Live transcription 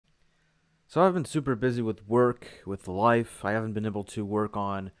So I've been super busy with work, with life. I haven't been able to work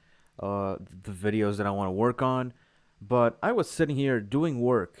on the videos that I want to work on. But I was sitting here doing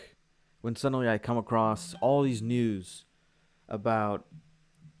work when suddenly I come across all these news about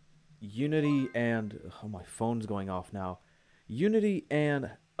Unity and oh, my phone's going off now. Unity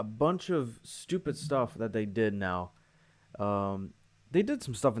and a bunch of stupid stuff that they did now. Um, they did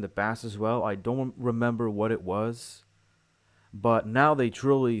some stuff in the past as well. I don't remember what it was. But now they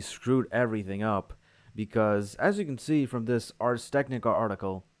truly screwed everything up because, as you can see from this Ars Technica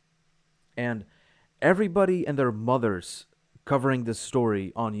article, and everybody and their mothers covering this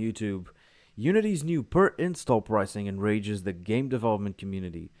story on YouTube, Unity's new per install pricing enrages the game development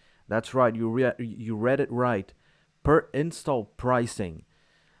community. That's right, you read it right. Per install pricing.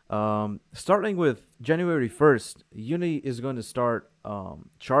 Starting with January 1st, Unity is going to start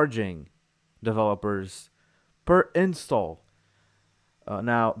charging developers per install.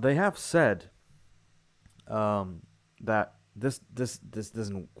 Now they have said that this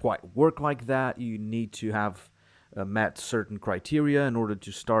doesn't quite work like that. You need to have met certain criteria in order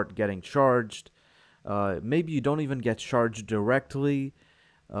to start getting charged. Maybe you don't even get charged directly.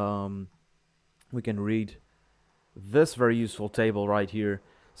 Um, we can read this very useful table right here.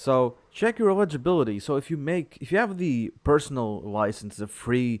 So check your eligibility. So if you have the personal license, the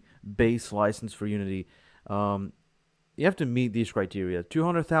free base license for Unity, um, you have to meet these criteria: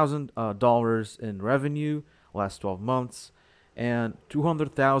 $200,000 in revenue last 12 months, and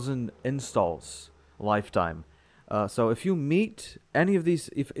 200,000 installs lifetime. So if you meet any of these,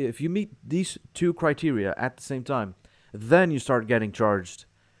 if you meet these two criteria at the same time, then you start getting charged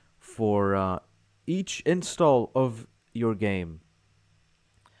for each install of your game.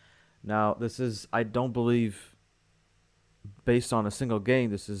 Now, this is, I don't believe, based on a single game.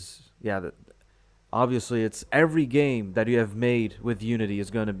 This is, yeah, obviously, it's every game that you have made with Unity is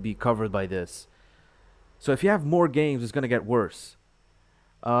going to be covered by this. So if you have more games, it's going to get worse.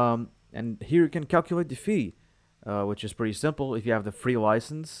 And here you can calculate the fee, which is pretty simple. If you have the free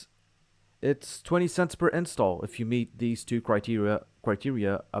license, it's 20 cents per install if you meet these two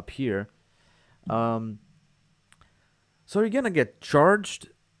criteria up here. Um, so you're going to get charged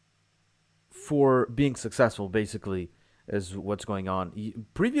for being successful, basically, is what's going on.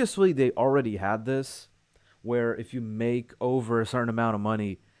 Previously, they already had this, where if you make over a certain amount of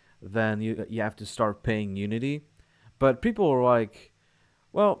money, then you have to start paying Unity. But people are like,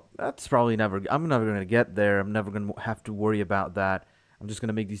 well, that's probably never. I'm never gonna get there. I'm never gonna have to worry about that. I'm just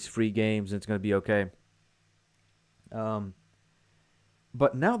gonna make these free games, and it's gonna be okay. Um,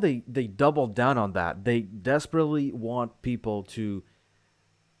 but now they doubled down on that. They desperately want people to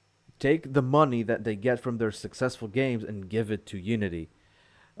take the money that they get from their successful games and give it to Unity.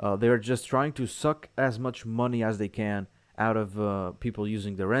 They're just trying to suck as much money as they can out of people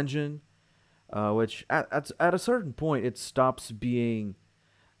using their engine, which at a certain point it stops being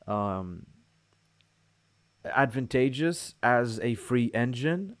um, advantageous as a free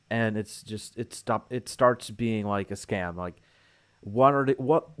engine, and it starts being like a scam. Like, what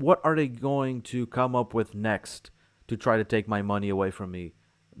are they going to come up with next to try to take my money away from me,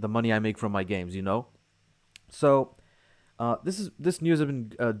 the money I make from my games, you know? So this news has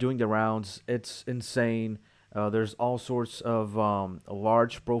been doing the rounds. It's insane. There's all sorts of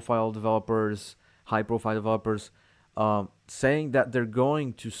large profile developers, high profile developers, saying that they're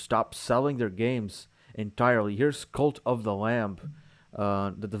going to stop selling their games entirely. Here's Cult of the Lamb,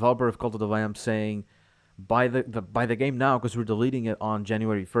 the developer of Cult of the Lamb, saying, buy the game now because we're deleting it on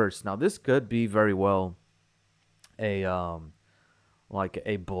January 1st. Now this could be very well a like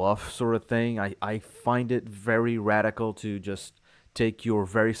a bluff sort of thing. I find it very radical to just take your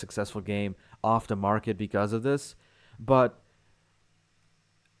very successful game off the market because of this. But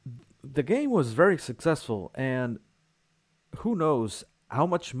the game was very successful, and who knows how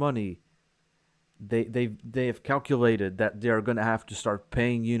much money they have calculated that they are going to have to start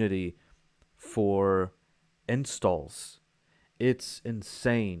paying Unity for installs. It's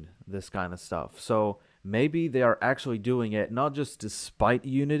insane, this kind of stuff. So maybe they are actually doing it not just to spite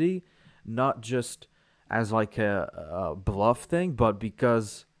Unity, not just as like a bluff thing, but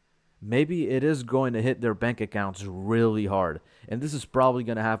because maybe it is going to hit their bank accounts really hard. And this is probably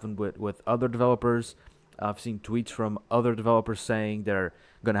going to happen with other developers. I've seen tweets from other developers saying they're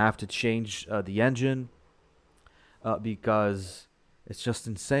going to have to change the engine because it's just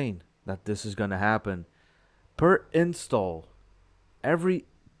insane that this is going to happen. Per install, every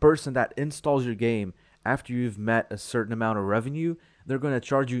person that installs your game after you've met a certain amount of revenue, they're going to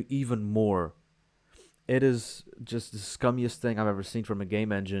charge you even more. It is just the scummiest thing I've ever seen from a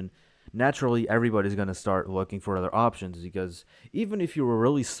game engine naturally everybody's going to start looking for other options, because even if you're a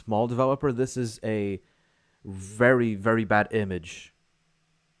really small developer, this is a very, very bad image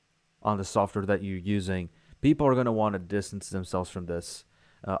on the software that you're using. People are going to want to distance themselves from this.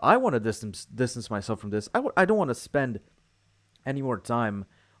 I want to distance myself from this. I don't want to spend any more time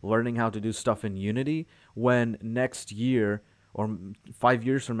learning how to do stuff in Unity when next year or 5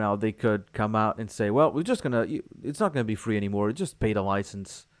 years from now they could come out and say, well, it's not gonna be free anymore. Just paid a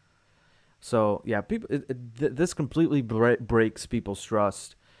license. So yeah, this completely breaks people's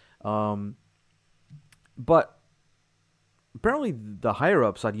trust. Um, but apparently the higher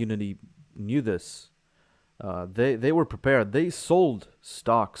ups at Unity knew this. They were prepared. They sold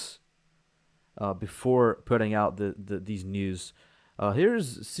stocks before putting out these news.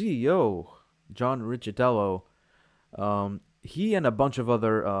 Here's CEO John Riccitello. He and a bunch of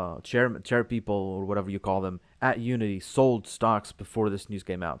other chair people, or whatever you call them, at Unity sold stocks before this news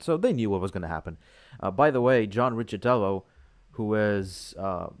came out, so they knew what was going to happen. By the way, John Riccitello, who is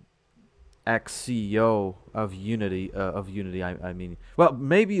ex-CEO of Unity, I mean, well,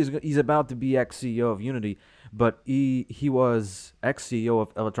 maybe he's about to be ex-CEO of Unity, but he was ex-CEO of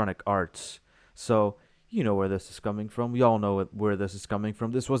Electronic Arts, so you know where this is coming from. We all know where this is coming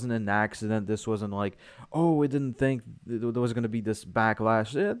from. This wasn't an accident. This wasn't like, oh, we didn't think there was going to be this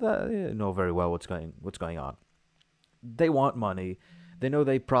backlash. They know very well what's going on. They want money. They know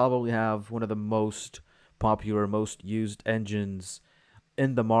they probably have one of the most popular, most used engines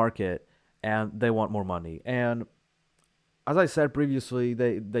in the market, and they want more money. And as I said previously,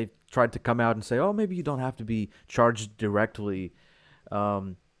 they tried to come out and say, oh, maybe you don't have to be charged directly.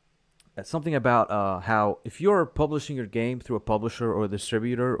 Something about how if you're publishing your game through a publisher or a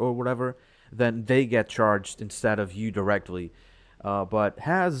distributor or whatever, then they get charged instead of you directly. But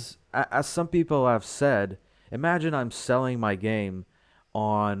as some people have said, imagine I'm selling my game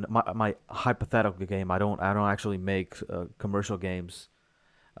on my hypothetical game. I don't actually make commercial games.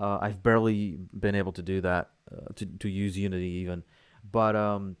 I've barely been able to do that, to use Unity even. But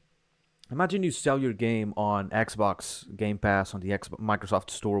imagine you sell your game on Xbox Game Pass, on the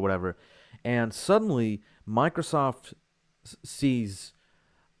Microsoft Store, whatever, and suddenly Microsoft sees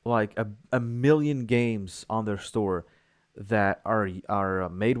like a million games on their store that are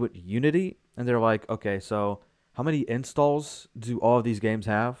made with Unity, and they're like, okay, so how many installs do all of these games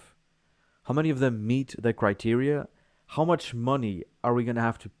have? How many of them meet the criteria? How much money are we gonna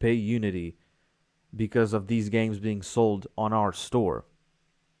have to pay Unity because of these games being sold on our store?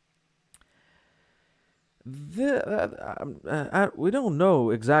 We don't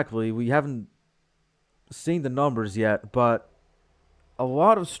know exactly. We haven't seen the numbers yet, but a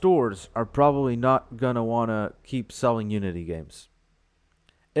lot of stores are probably not gonna want to keep selling Unity games.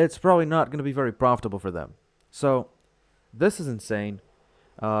 It's probably not gonna be very profitable for them. So this is insane.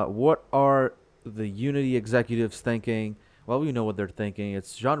 What are the Unity executives thinking? Well, we know what they're thinking.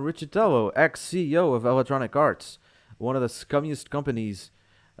 It's John Riccitello, ex-CEO of Electronic Arts, one of the scummiest companies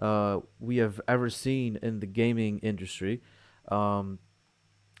we have ever seen in the gaming industry. So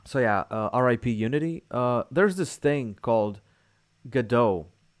yeah, RIP Unity. There's this thing called Godot.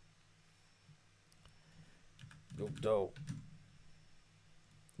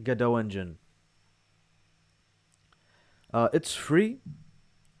 Godot engine. It's free.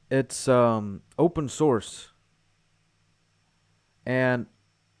 It's open source. And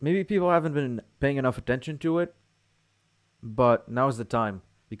maybe people haven't been paying enough attention to it, but now's the time,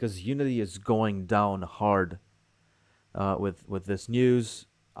 because Unity is going down hard with this news.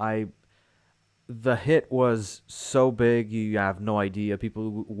 The hit was so big, you have no idea.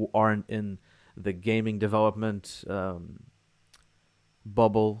 People who aren't in the gaming development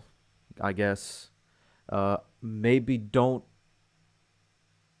bubble, I guess, maybe don't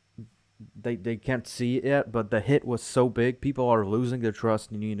they can't see it yet, but the hit was so big, people are losing their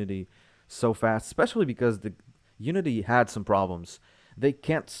trust in Unity so fast, especially because the Unity had some problems. They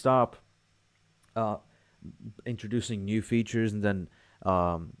can't stop introducing new features and then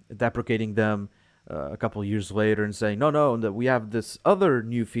deprecating them a couple years later and saying, no, that we have this other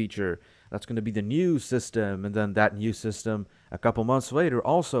new feature that's going to be the new system, and then that new system a couple months later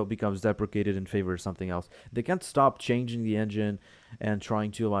also becomes deprecated in favor of something else. They can't stop changing the engine and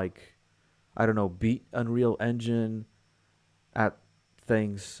trying to, like, I don't know, beat Unreal Engine at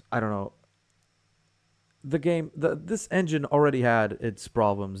things. I don't know. This engine already had its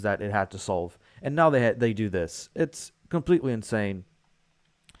problems that it had to solve, and now they do this. It's completely insane.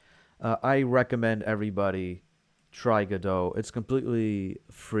 I recommend everybody try Godot. It's completely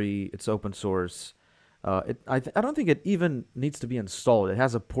free. It's open source. I don't think it even needs to be installed. It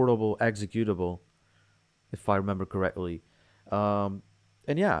has a portable executable, if I remember correctly.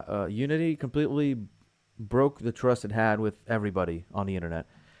 And yeah, Unity completely broke the trust it had with everybody on the internet.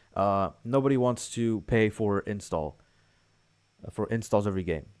 Nobody wants to pay for installs every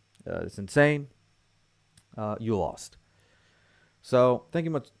game. It's insane. You lost. So thank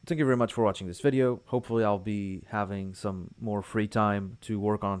you very much for watching this video. Hopefully, I'll be having some more free time to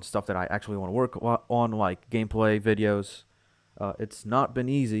work on stuff that I actually want to work on, like gameplay videos. It's not been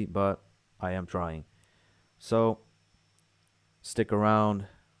easy, but I am trying. So stick around.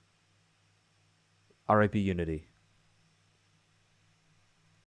 RIP Unity.